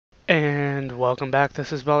And welcome back.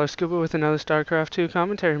 This is ballerscuba with another Starcraft 2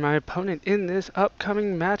 commentary. My opponent in this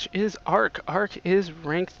upcoming match is Ark. Ark is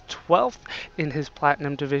ranked 12th in his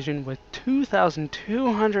Platinum division with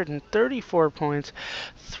 2,234 points,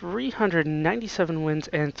 397 wins,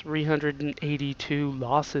 and 382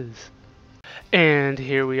 losses. And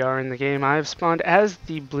here we are in the game. I have spawned as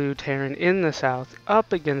the blue Terran in the south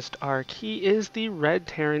up against Ark. He is the red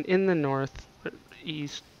Terran in the north,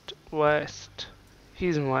 east, west.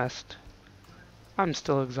 He's in west. I'm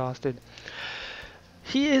still exhausted.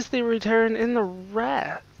 He is the return in the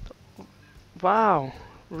red. Wow,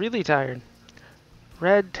 really tired.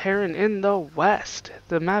 Red Terran in the west.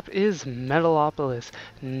 The map is Metalopolis.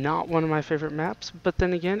 Not one of my favorite maps, but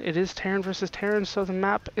then again, it is Terran versus Terran, so the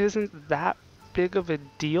map isn't that big of a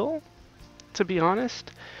deal, to be honest.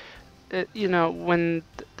 When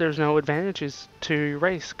there's no advantages to your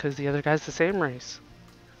race, because the other guy's the same race.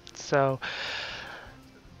 So,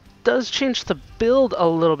 does change the build a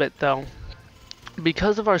little bit though.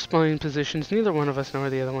 Because of our spawning positions, neither one of us know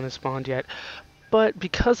where the other one has spawned yet, but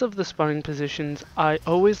because of the spawning positions, I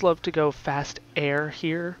always love to go fast air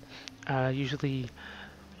here. Usually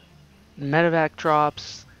medevac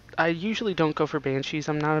drops. I usually don't go for banshees.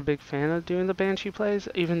 I'm not a big fan of doing the banshee plays,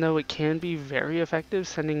 even though it can be very effective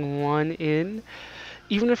sending one in,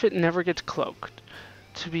 even if it never gets cloaked.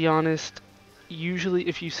 To be honest, usually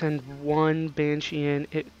if you send one banshee in,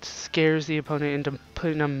 it scares the opponent into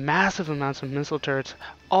putting a massive amounts of missile turrets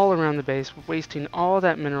all around the base, wasting all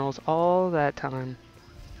that minerals, all that time,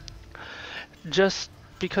 just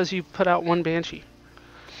because you put out one banshee.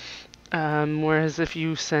 Whereas if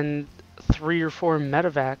you send 3 or 4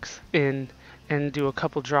 medevacs in and do a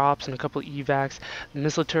couple drops and a couple evacs, the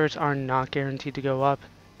missile turrets are not guaranteed to go up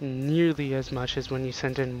nearly as much as when you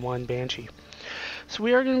send in one banshee. So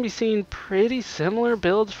we are going to be seeing pretty similar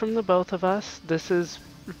builds from the both of us. This is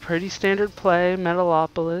pretty standard play,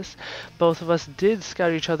 Metalopolis. Both of us did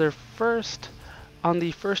scout each other first on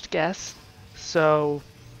the first guess, so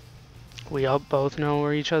we all both know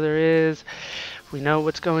where each other is. We know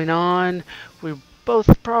what's going on. We're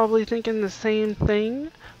both probably thinking the same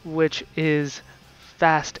thing, which is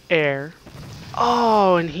fast air.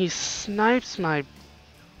 Oh, and he snipes my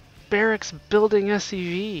barracks building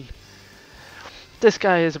SCV. This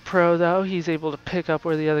guy is a pro though. He's able to pick up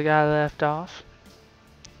where the other guy left off.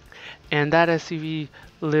 And that SCV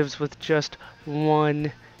lives with just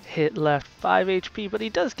one hit left, 5 HP, but he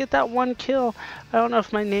does get that one kill. I don't know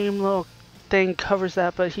if my name little thing covers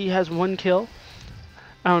that, but he has one kill.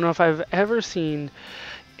 I don't know if I've ever seen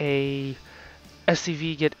a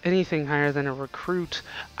SCV get anything higher than a recruit.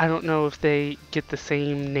 I don't know if they get the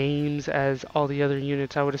same names as all the other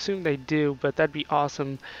units. I would assume they do, but that'd be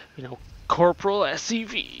awesome. You know, Corporal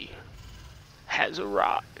SCV has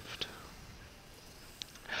arrived.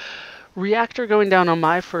 Reactor going down on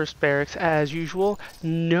my first barracks as usual.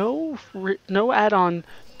 No add-on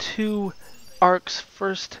to Ark's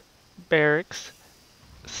first barracks.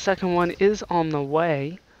 Second one is on the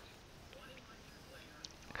way.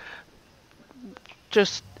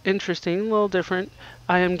 Just interesting, a little different.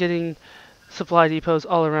 I am getting supply depots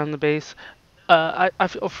all around the base. I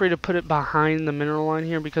feel free to put it behind the mineral line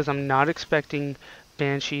here because I'm not expecting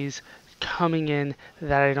banshees coming in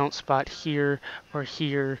that I don't spot here or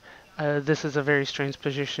here. This is a very strange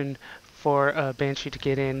position for a banshee to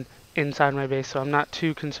get in inside my base, so I'm not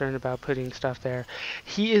too concerned about putting stuff there.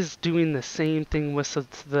 He is doing the same thing with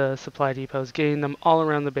the supply depots, getting them all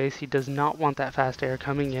around the base. He does not want that fast air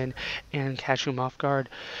coming in and catch him off guard.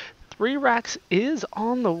 3 racks is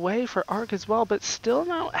on the way for Ark as well, but still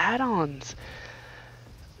no add-ons.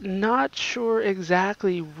 Not sure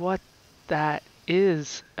exactly what that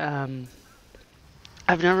is.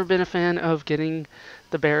 I've never been a fan of getting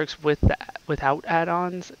the barracks without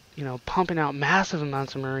add-ons. You know, pumping out massive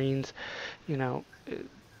amounts of Marines. You know,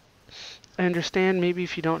 I understand maybe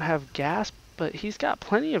if you don't have gas, but he's got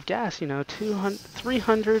plenty of gas. You know, 200,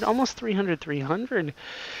 300, almost 300.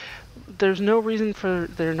 There's no reason for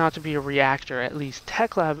there not to be a reactor, at least.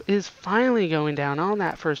 Tech Lab is finally going down on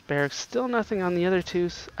that first barracks. Still nothing on the other two.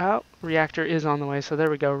 Oh, reactor is on the way, so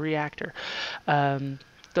there we go, reactor.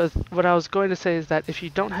 What I was going to say is that if you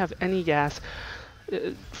don't have any gas,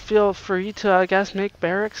 feel free to, I guess, make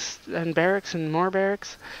barracks and more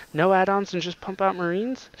barracks. No add-ons and just pump out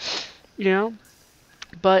Marines, you know?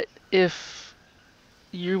 But if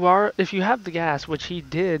you have the gas, which he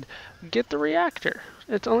did, get the reactor.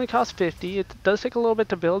 It only costs 50. It does take a little bit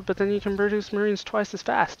to build, but then you can produce Marines twice as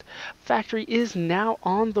fast. Factory is now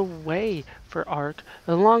on the way for Ark,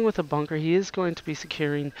 along with a bunker. He is going to be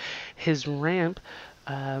securing his ramp.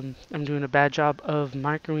 I'm doing a bad job of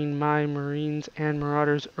microing my Marines and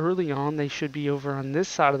Marauders early on. They should be over on this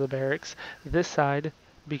side of the barracks, this side,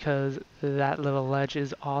 because that little ledge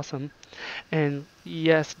is awesome. And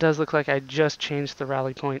yes, it does look like I just changed the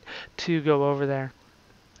rally point to go over there.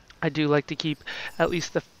 I do like to keep at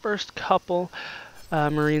least the first couple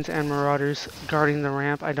Marines and Marauders guarding the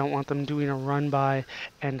ramp. I don't want them doing a run by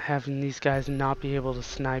and having these guys not be able to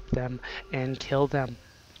snipe them and kill them.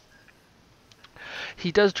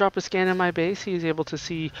 He does drop a scan in my base. He's able to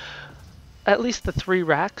see at least the three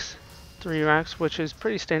racks, which is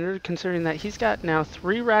pretty standard considering that he's got now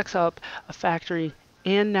 3 racks up, a factory,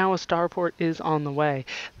 and now a starport is on the way.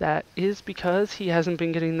 That is because he hasn't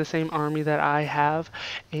been getting the same army that I have,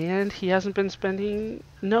 and he hasn't been spending,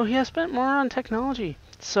 no, he has spent more on technology.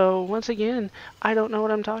 So once again, I don't know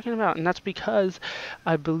what I'm talking about, and that's because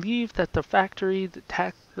I believe that the factory, the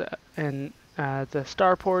tech, and the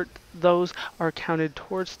starport, those are counted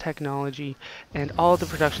towards technology, and all the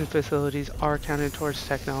production facilities are counted towards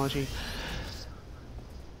technology.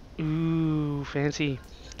 Ooh, fancy.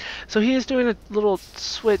 So he is doing a little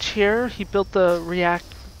switch here. He built the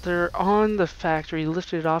reactor on the factory,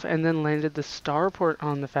 lifted it off, and then landed the starport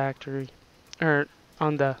on the factory, or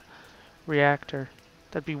on the reactor.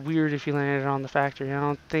 That'd be weird if you landed on the factory. I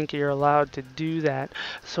don't think you're allowed to do that.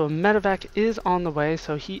 So a medevac is on the way,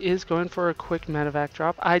 so he is going for a quick medevac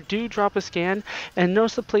drop. I do drop a scan, and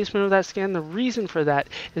notice the placement of that scan. The reason for that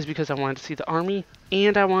is because I wanted to see the army,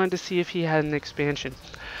 and I wanted to see if he had an expansion.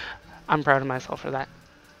 I'm proud of myself for that.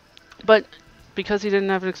 But because he didn't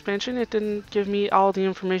have an expansion, it didn't give me all the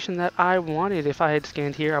information that I wanted. If I had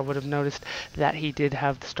scanned here, I would have noticed that he did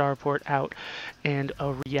have the starport out and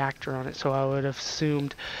a reactor on it. So I would have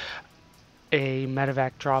assumed a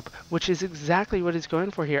medevac drop, which is exactly what he's going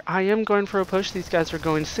for here. I am going for a push. These guys are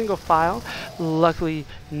going single file. Luckily,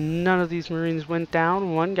 none of these Marines went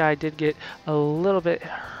down. One guy did get a little bit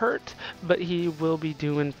hurt, but he will be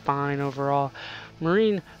doing fine overall.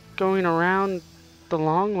 Marine going around the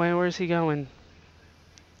long way. Where's he going?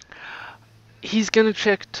 He's going to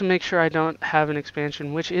check to make sure I don't have an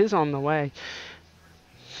expansion, which is on the way.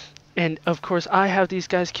 And of course, I have these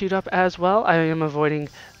guys queued up as well. I am avoiding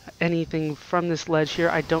anything from this ledge here.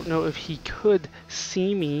 I don't know if he could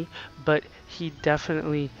see me, but he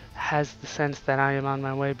definitely has the sense that I am on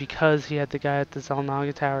my way because he had the guy at the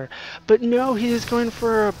Zelnaga tower. But no, he is going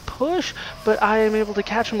for a push, but I am able to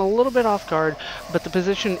catch him a little bit off guard. But the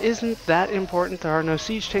position isn't that important. There are no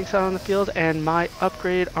siege tanks out on the field, and my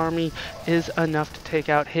upgrade army is enough to take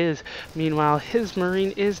out his. Meanwhile, his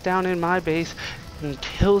Marine is down in my base and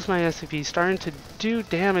kills my SCP, starting to do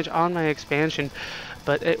damage on my expansion.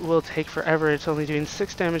 But it will take forever. It's only doing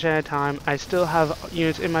 6 damage at a time. I still have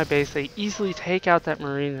units in my base. They easily take out that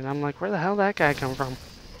Marine, and I'm like, where the hell did that guy come from?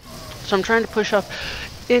 So I'm trying to push up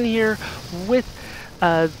in here with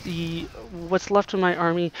what's left of my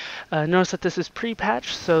army. Notice that this is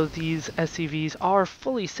pre-patch, so these SCVs are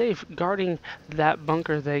fully safe guarding that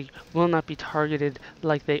bunker. They will not be targeted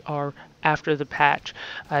like they are after the patch.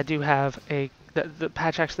 I do have the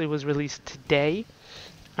patch actually was released today.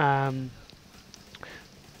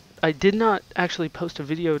 I did not actually post a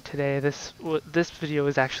video today. This video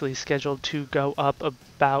is actually scheduled to go up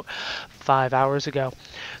about 5 hours ago.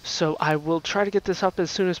 So I will try to get this up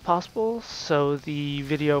as soon as possible, so the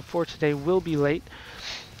video for today will be late.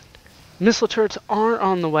 Missile turrets are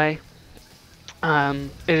on the way.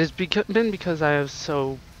 It has been because I was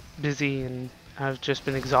so busy and I've just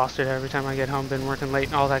been exhausted every time I get home, been working late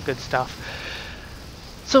and all that good stuff.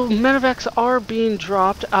 So medevacs are being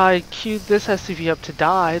dropped. I queued this SCV up to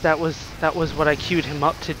die. That was what I queued him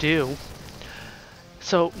up to do.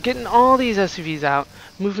 So getting all these SCVs out,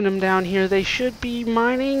 moving them down here. They should be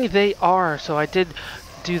mining. They are. So I did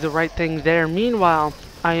do the right thing there. Meanwhile,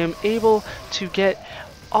 I am able to get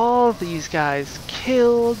all these guys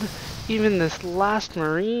killed. Even this last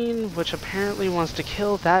Marine, which apparently wants to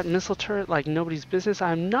kill that missile turret like nobody's business.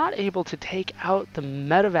 I'm not able to take out the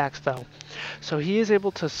medevacs though. So he is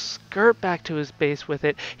able to skirt back to his base with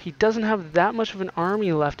it. He doesn't have that much of an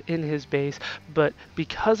army left in his base, but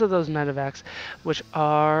because of those medevacs, which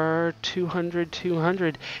are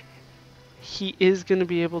 200, he is going to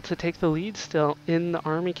be able to take the lead still in the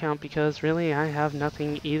army count, because really I have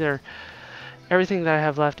nothing either. Everything that I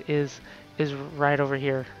have left is right over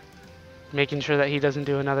here, making sure that he doesn't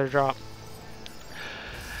do another drop.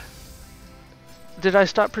 Did I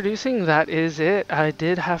stop producing? That is it. I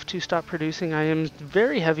did have to stop producing. I am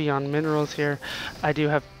very heavy on minerals here. I do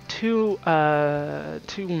have two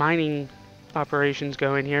mining operations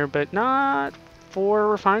going here, but not 4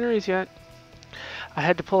 refineries yet. I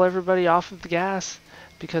had to pull everybody off of the gas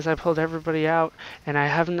because I pulled everybody out and I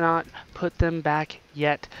have not put them back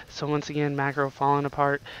yet. So once again, macro falling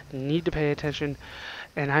apart. Need to pay attention.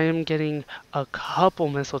 And I am getting a couple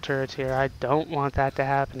missile turrets here. I don't want that to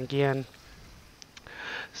happen again.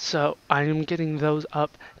 So I am getting those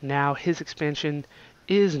up now. His expansion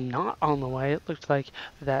is not on the way. It looked like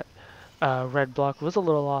that red block was a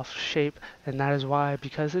little off shape, and that is why,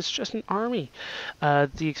 because it's just an army.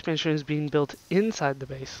 The expansion is being built inside the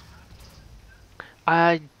base.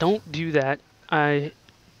 I don't do that. I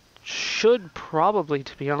should probably,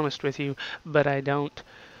 to be honest with you, but I don't.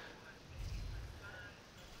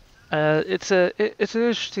 It's an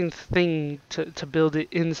interesting thing to build it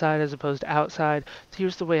inside as opposed to outside.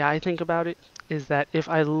 Here's the way I think about it: is that if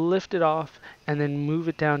I lift it off and then move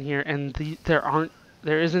it down here, and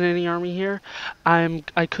there isn't any army here,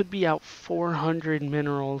 I could be out 400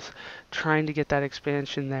 minerals trying to get that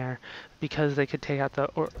expansion there because they could take out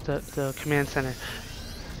the command center.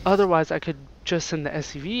 Otherwise, I could just send the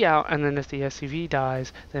SCV out, and then if the SCV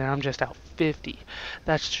dies, then I'm just out 50.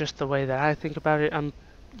 That's just the way that I think about it.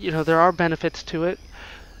 There are benefits to it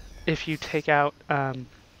if you take out,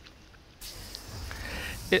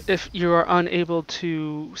 if you are unable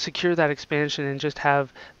to secure that expansion and just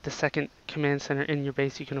have the second command center in your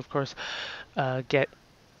base. You can, of course, get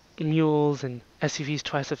mules and SCVs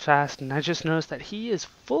twice as fast. And I just noticed that he is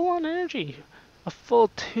full on energy, a full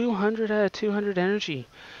 200 out of 200 energy.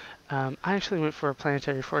 I actually went for a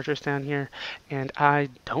planetary fortress down here, and I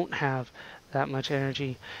don't have that much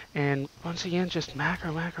energy. And once again, just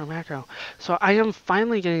macro, macro, macro. So I am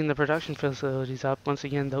finally getting the production facilities up. Once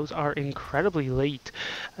again, those are incredibly late.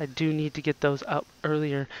 I do need to get those up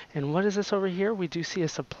earlier. And what is this over here? We do see a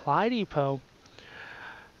supply depot.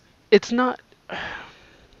 It's not...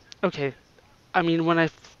 Okay, I mean, when I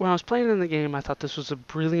was playing in the game, I thought this was a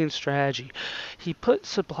brilliant strategy. He put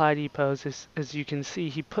supply depots, as you can see,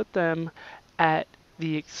 he put them at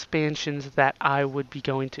the expansions that I would be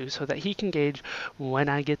going to, so that he can gauge when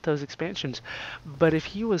I get those expansions. But if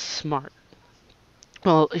he was smart,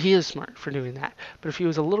 well, he is smart for doing that, but if he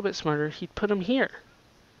was a little bit smarter, he'd put them here.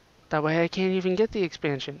 That way I can't even get the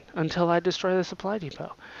expansion until I destroy the supply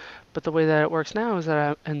depot. But the way that it works now is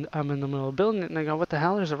that I'm in the middle of building it, and I go, what the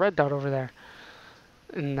hell, there's a red dot over there.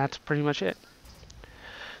 And that's pretty much it.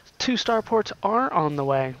 2 starports are on the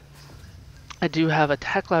way. I do have a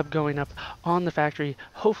tech lab going up on the factory.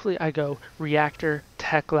 Hopefully I go reactor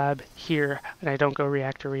tech lab here, and I don't go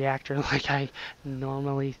reactor like I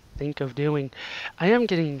normally think of doing. I am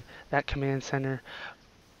getting that command center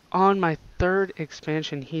on my 3rd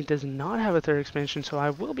expansion. He does not have a 3rd expansion, so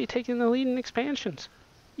I will be taking the lead in expansions.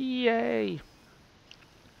 Yay!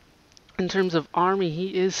 In terms of army,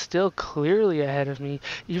 he is still clearly ahead of me,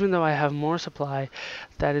 even though I have more supply.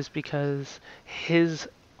 That is because his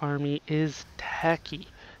army is techy.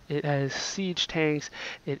 It has siege tanks,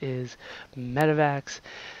 it is medevacs,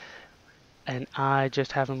 and I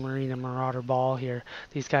just have a marine and marauder ball here.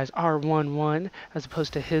 These guys are 1-1, as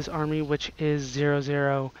opposed to his army, which is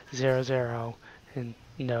 0-0-0-0, and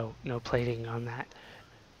no plating on that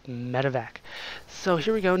medevac. So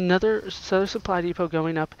here we go, another supply depot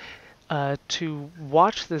going up to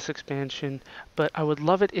watch this expansion, but I would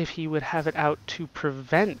love it if he would have it out to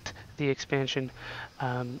prevent the expansion.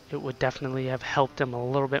 It would definitely have helped him a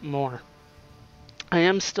little bit more. I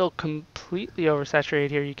am still completely oversaturated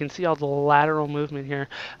here. You can see all the lateral movement here.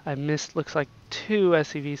 I missed, looks like 2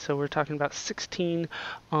 SCVs, so we're talking about 16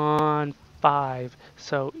 on 5.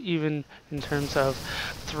 So even in terms of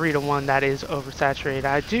 3-1, that is oversaturated.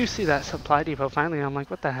 I do see that supply depot finally. I'm like,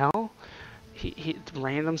 what the hell? He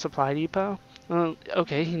random supply depot? Well,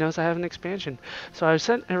 okay, he knows I have an expansion. So I've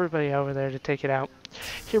sent everybody over there to take it out.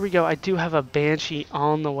 Here we go. I do have a Banshee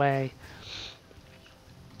on the way,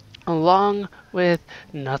 along with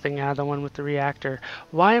nothing out of the one with the reactor.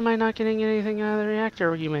 Why am I not getting anything out of the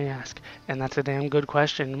reactor, you may ask? And that's a damn good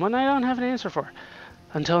question, one I don't have an answer for.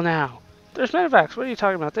 Until now. There's medevacs. What are you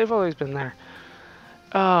talking about? They've always been there.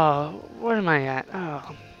 Oh, where am I at?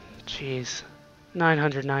 Oh, jeez.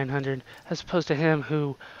 900, as opposed to him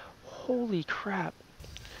who, holy crap,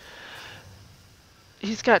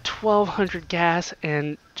 he's got 1200 gas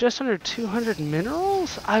and just under 200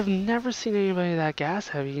 minerals? I've never seen anybody that gas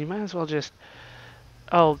heavy. You might as well just,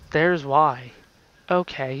 oh, there's why.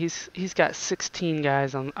 Okay, he's got 16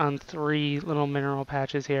 guys on 3 little mineral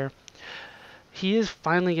patches here. He is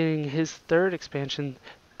finally getting his 3rd expansion.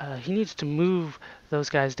 He needs to move those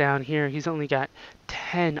guys down here. He's only got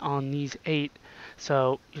 10 on these 8.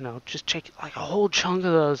 So, just take like a whole chunk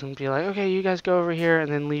of those and be like, okay, you guys go over here,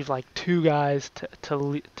 and then leave like 2 guys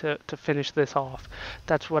to finish this off.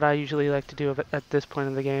 That's what I usually like to do at this point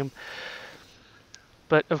in the game.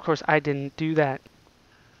 But of course, I didn't do that.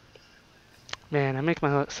 Man, I make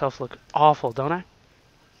myself look awful, don't I?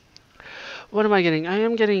 What am I getting? I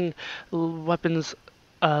am getting weapons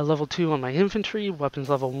level 2 on my infantry, weapons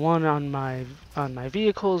level 1 on my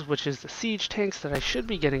vehicles, which is the siege tanks that I should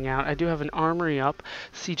be getting out. I do have an armory up.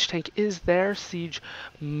 Siege tank is there. Siege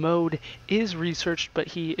mode is researched, but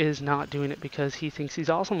he is not doing it because he thinks he's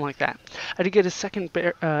awesome like that. I did get a second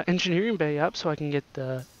engineering bay up so I can get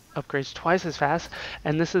the upgrades twice as fast,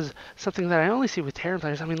 and this is something that I only see with Terran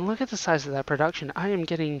players. I mean, look at the size of that production. I am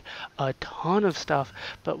getting a ton of stuff,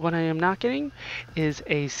 but what I am not getting is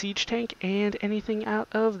a siege tank and anything out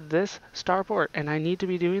of this starport, and I need to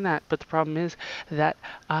be doing that, but the problem is that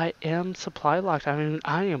I am supply locked. I mean,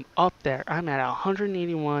 I am up there. I'm at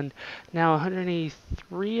 181, now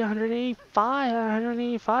 183, 185,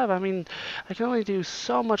 185. I mean, I can only do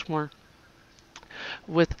so much more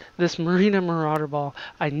with this Marina Marauder Ball.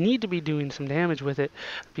 I need to be doing some damage with it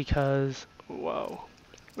because, whoa,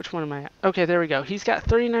 which one am I at? Okay, there we go. He's got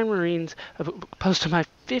 39 Marines opposed to my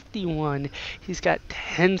 51. He's got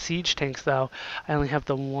 10 siege tanks though. I only have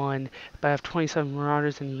the one, but I have 27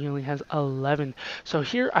 Marauders and he only has 11. So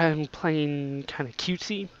here I'm playing kind of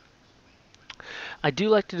cutesy. I do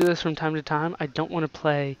like to do this from time to time. I don't want to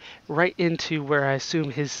play right into where I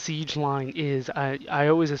assume his siege line is. I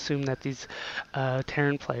always assume that these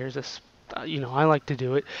Terran players, I like to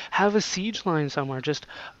do it, have a siege line somewhere. Just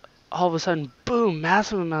all of a sudden, boom,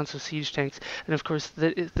 massive amounts of siege tanks. And of course,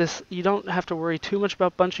 this you don't have to worry too much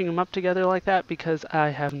about bunching them up together like that because I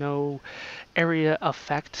have no area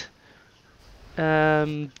effect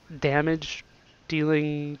damage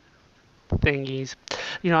dealing thingies.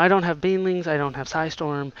 I don't have banelings, I don't have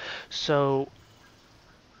Psystorm, so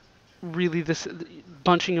really this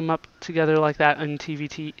bunching them up together like that in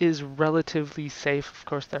TVT is relatively safe. Of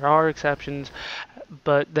course, there are exceptions,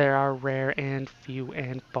 but they are rare and few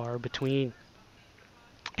and far between.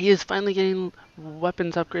 He is finally getting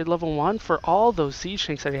weapons upgrade level 1 for all those siege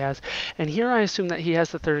tanks that he has. And here I assume that he has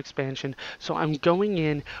the 3rd expansion. So I'm going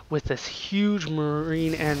in with this huge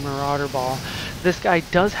Marine and Marauder Ball. This guy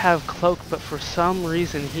does have Cloak, but for some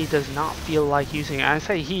reason he does not feel like using it. I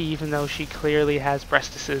say he, even though she clearly has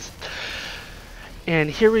breastises. And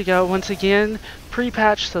here we go, once again,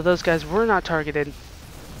 pre-patch, so those guys were not targeted.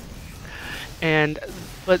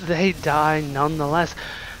 But they die nonetheless.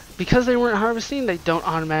 Because they weren't harvesting, they don't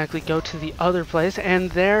automatically go to the other place,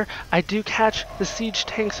 and there I do catch the siege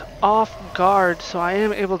tanks off guard, so I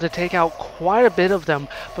am able to take out quite a bit of them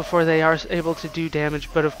before they are able to do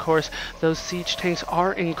damage. But of course, those siege tanks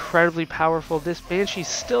are incredibly powerful. This Banshee's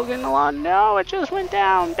still getting along. No, it just went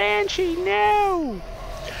down. Banshee, no!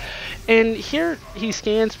 And here he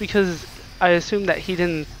scans because I assume that he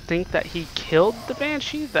didn't think that he killed the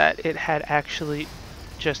Banshee, that it had actually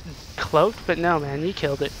just cloaked, but no, man, you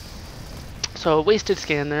killed it. So a wasted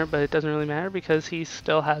scan there, but it doesn't really matter because he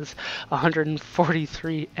still has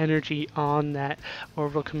 143 energy on that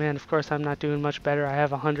orbital command. Of course, I'm not doing much better. I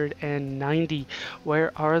have 190.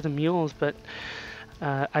 Where are the mules? But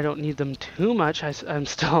I don't need them too much. I'm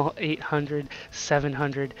still 800,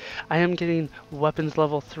 700. I am getting weapons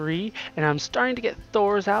level 3, and I'm starting to get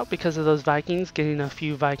Thors out because of those Vikings, getting a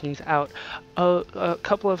few Vikings out, a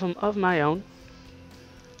couple of them of my own.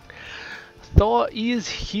 Thor is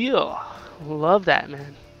here. Love that,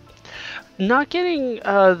 man. Not getting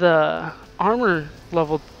the armor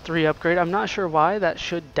level 3 upgrade. I'm not sure why. That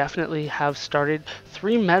should definitely have started.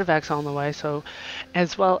 3 medevacs on the way, so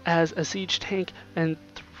as well as a siege tank and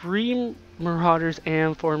 3 marauders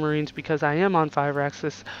and 4 marines because I am on 5 racks.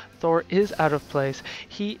 This Thor is out of place.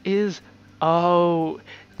 He is... Oh,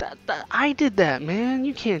 I did that, man.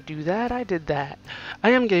 You can't do that. I did that. I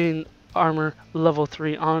am getting armor level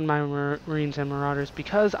 3 on my marines and marauders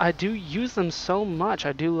because I do use them so much.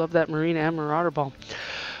 I do love that marine and marauder ball.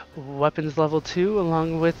 Weapons level 2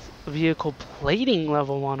 along with vehicle plating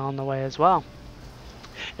level 1 on the way as well.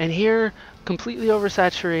 And here, completely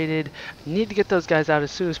oversaturated. Need to get those guys out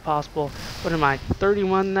as soon as possible. What am I,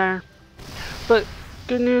 31 there? But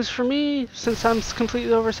good news for me, since I'm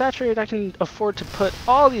completely oversaturated, I can afford to put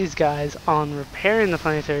all these guys on repairing the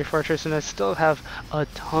planetary fortress, and I still have a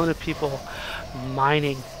ton of people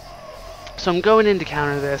mining. So I'm going in to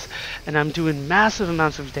counter this, and I'm doing massive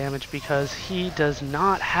amounts of damage because he does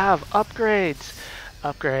not have upgrades.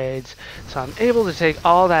 So I'm able to take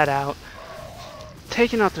all that out,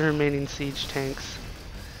 taking out the remaining siege tanks.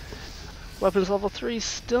 Weapons level 3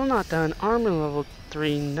 still not done. Armor level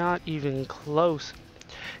 3 not even close.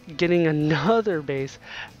 Getting another base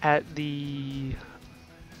at the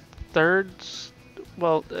 3rd,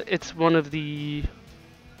 well, it's one of the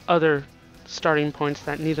other starting points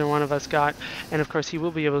that neither one of us got, and of course he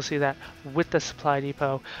will be able to see that with the supply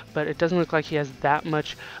depot, but it doesn't look like he has that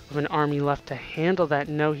much of an army left to handle that.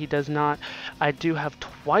 No, he does not. I do have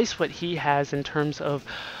twice what he has in terms of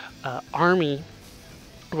army,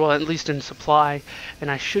 well, at least in supply,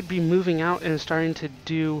 and I should be moving out and starting to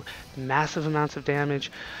do massive amounts of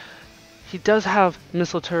damage. He does have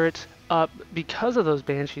missile turrets up because of those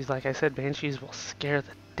Banshees. Like I said, Banshees will scare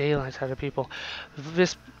the daylights out of people.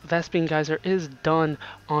 Vespene Geyser is done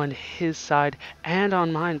on his side and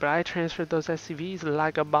on mine, but I transferred those SCVs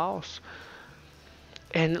like a boss.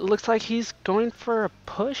 And it looks like he's going for a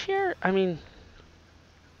push here? I mean,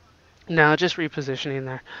 no, just repositioning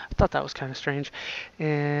there. I thought that was kind of strange.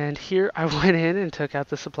 And here I went in and took out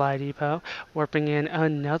the supply depot, warping in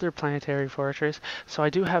another planetary fortress. So I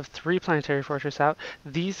do have 3 planetary fortresses out.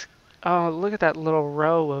 These, look at that little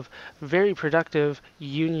row of very productive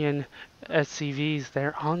Union SCVs.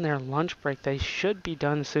 They're on their lunch break. They should be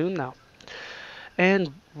done soon, though.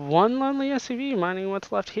 And one lonely SCV, mining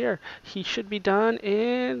what's left here. He should be done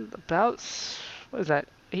in about, what is that,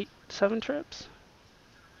 7 trips?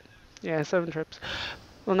 Yeah, 7 trips.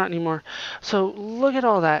 Well, not anymore. So look at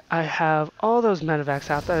all that. I have all those medevacs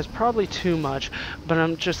out. That is probably too much, but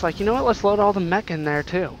I'm just like, you know what? Let's load all the mech in there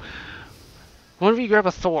too. One of you grab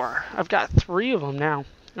a Thor. I've got 3 of them now.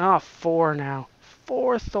 Oh, 4 now.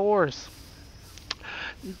 4 Thors.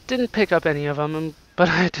 Didn't pick up any of them, but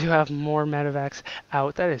I do have more medevacs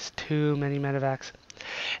out. That is too many medevacs.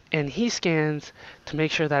 And he scans to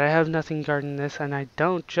make sure that I have nothing guarding this, and I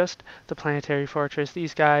don't, just the planetary fortress.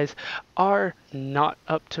 These guys are not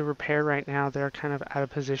up to repair right now. They're kind of out of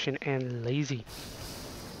position and lazy.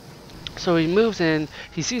 So he moves in,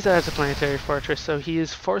 he sees that it's a planetary fortress, so he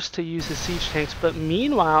is forced to use his siege tanks, but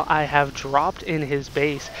meanwhile I have dropped in his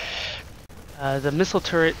base. The missile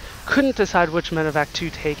turret couldn't decide which medevac to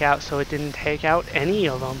take out, so it didn't take out any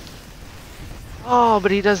of them. Oh, but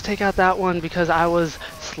he does take out that one because I was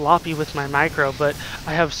sloppy with my micro, but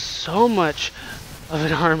I have so much of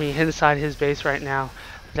an army inside his base right now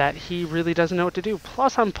that he really doesn't know what to do.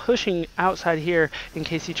 Plus, I'm pushing outside here in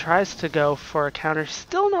case he tries to go for a counter.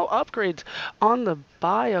 Still no upgrades on the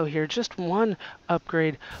bio here. Just one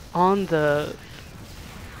upgrade on the...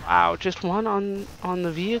 Wow, just one on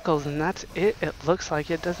the vehicles, and that's it. It looks like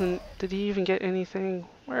it doesn't... Did he even get anything?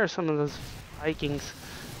 Where are some of those Vikings?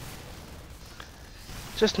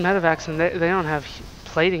 Just medevacs, and they don't have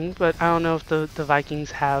plating, but I don't know if the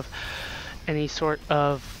Vikings have any sort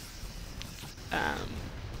of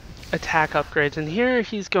attack upgrades. And here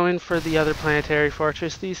he's going for the other planetary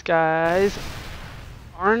fortress. These guys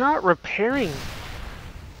are not repairing.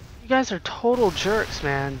 You guys are total jerks,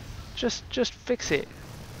 man. Just fix it.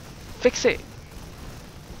 Fix it.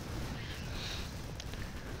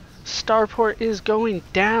 Starport is going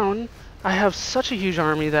down. I have such a huge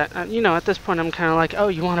army that, you know, at this point I'm kind of like, oh,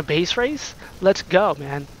 you want a base race? Let's go,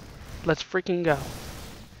 man. Let's freaking go.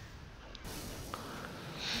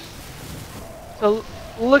 So,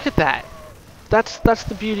 look at that. That's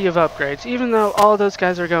the beauty of upgrades. Even though all those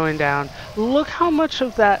guys are going down, look how much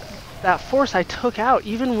of that force I took out,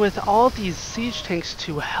 even with all these siege tanks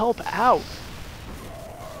to help out.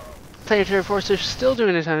 Planetary forces are still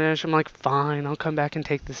doing a ton of damage. I'm like, fine, I'll come back and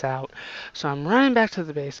take this out. So I'm running back to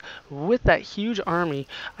the base with that huge army.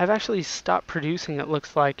 I've actually stopped producing, it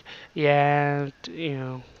looks like. Yeah, you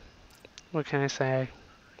know, what can I say?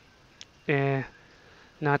 Yeah,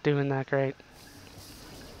 not doing that great.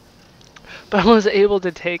 But I was able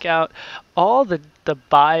to take out all the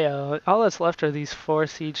bio. All that's left are these 4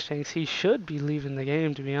 siege tanks. He should be leaving the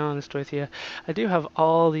game, to be honest with you. I do have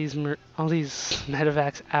all these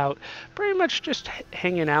medevacs out, pretty much just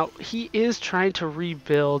hanging out. He is trying to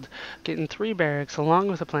rebuild, getting 3 barracks along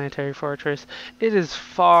with a planetary fortress. It is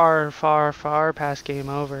far, far, far past game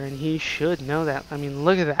over, and he should know that. I mean,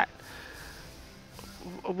 look at that.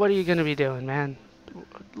 What are you going to be doing, man?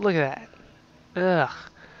 Look at that. Ugh.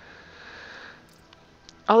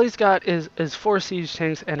 All he's got is 4 siege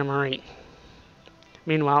tanks and a marine.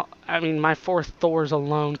 Meanwhile, I mean, my 4 Thors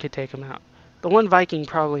alone could take him out. The 1 Viking,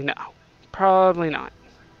 probably no. Probably not.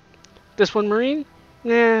 This 1 marine?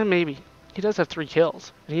 Yeah, maybe. He does have 3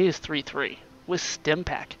 kills, and he is 3-3 with stim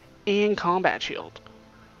pack and combat shield.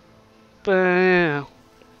 But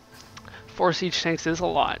 4 siege tanks is a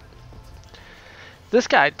lot. This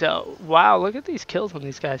guy, though, wow, look at these kills on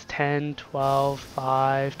these guys. 10, 12,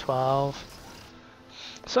 5, 12.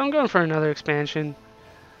 So I'm going for another expansion.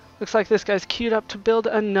 Looks like this guy's queued up to build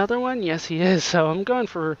another one. Yes, he is. So I'm going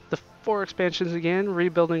for the 4 expansions again,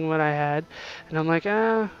 rebuilding what I had. And I'm like,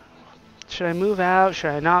 should I move out?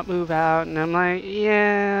 Should I not move out? And I'm like,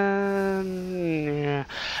 yeah.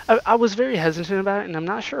 I was very hesitant about it, and I'm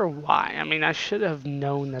not sure why. I mean, I should have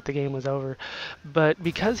known that the game was over, but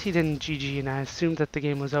because he didn't GG and I assumed that the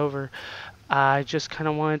game was over, I just kind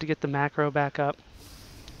of wanted to get the macro back up.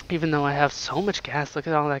 Even though I have so much gas, look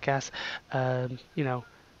at all that gas. You know,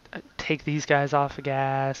 take these guys off of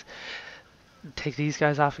gas, take these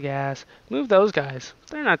guys off of gas, move those guys.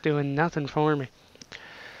 They're not doing nothing for me.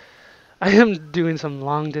 I am doing some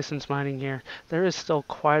long distance mining here. There is still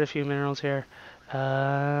quite a few minerals here.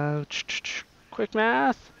 Quick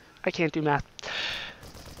math. I can't do math.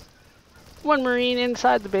 One marine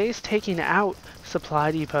inside the base taking out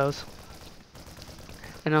supply depots.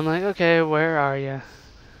 And I'm like, okay, where are you?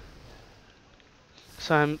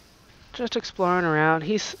 So I'm just exploring around.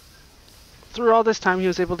 Through all this time, he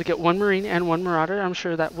was able to get one marine and one marauder. I'm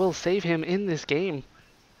sure that will save him in this game.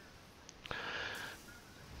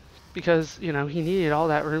 Because, you know, he needed all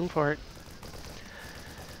that room for it.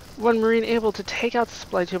 One marine able to take out the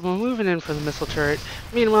supply depot, moving in for the missile turret.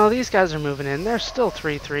 Meanwhile, these guys are moving in. They're still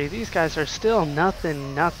 3-3. These guys are still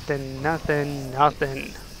nothing. And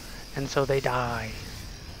so they die.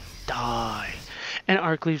 And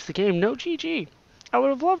Ark leaves the game. No GG. I would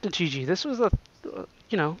have loved a GG. This was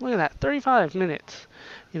you know, look at that, 35 minutes.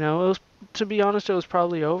 You know, it was, to be honest, it was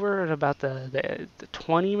probably over at about the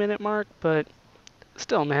 20-minute mark, but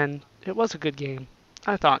still, man, it was a good game,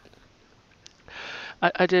 I thought.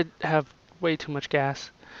 I did have way too much gas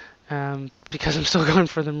because I'm still going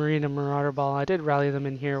for the Marine and Marauder ball. I did rally them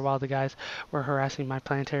in here while the guys were harassing my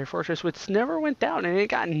planetary fortress, which never went down, and it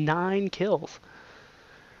got 9 kills.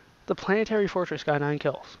 The planetary fortress got 9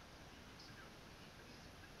 kills.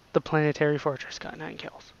 The planetary fortress got 9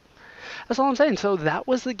 kills. That's all I'm saying. So that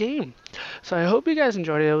was the game. So I hope you guys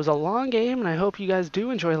enjoyed it. It was a long game, and I hope you guys do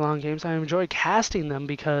enjoy long games. I enjoy casting them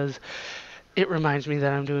because it reminds me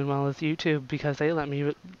that I'm doing well with YouTube because they let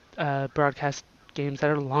me broadcast games that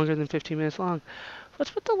are longer than 15 minutes long.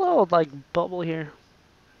 What's with the little like bubble here?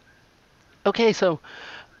 Okay, so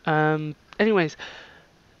anyways,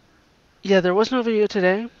 yeah, there was no video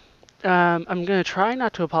today. I'm going to try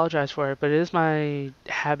not to apologize for it, but it is my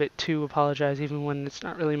habit to apologize even when it's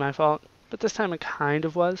not really my fault. But this time it kind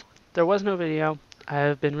of was. There was no video. I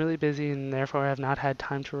have been really busy and therefore I have not had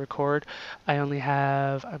time to record. I only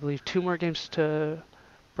have, I believe, 2 more games to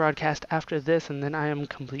broadcast after this, and then I am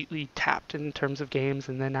completely tapped in terms of games,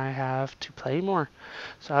 and then I have to play more.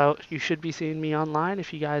 So you should be seeing me online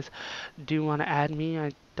if you guys do want to add me.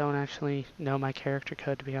 I don't actually know my character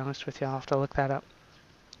code, to be honest with you. I'll have to look that up.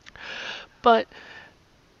 But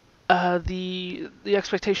the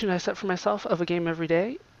expectation I set for myself of a game every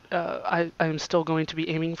day, I'm still going to be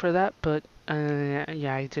aiming for that, but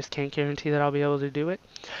yeah, I just can't guarantee that I'll be able to do it.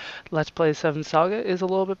 Let's Play 7 Saga is a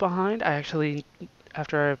little bit behind. I actually,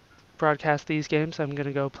 after I broadcast these games, I'm going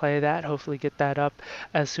to go play that, hopefully get that up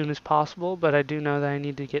as soon as possible, but I do know that I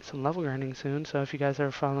need to get some level grinding soon, so if you guys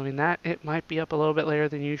are following that, it might be up a little bit later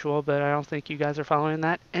than usual, but I don't think you guys are following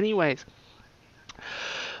that anyways.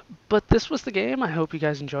 But this was the game. I hope you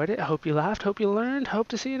guys enjoyed it. I hope you laughed. Hope you learned. Hope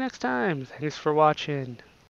to see you next time. Thanks for watching.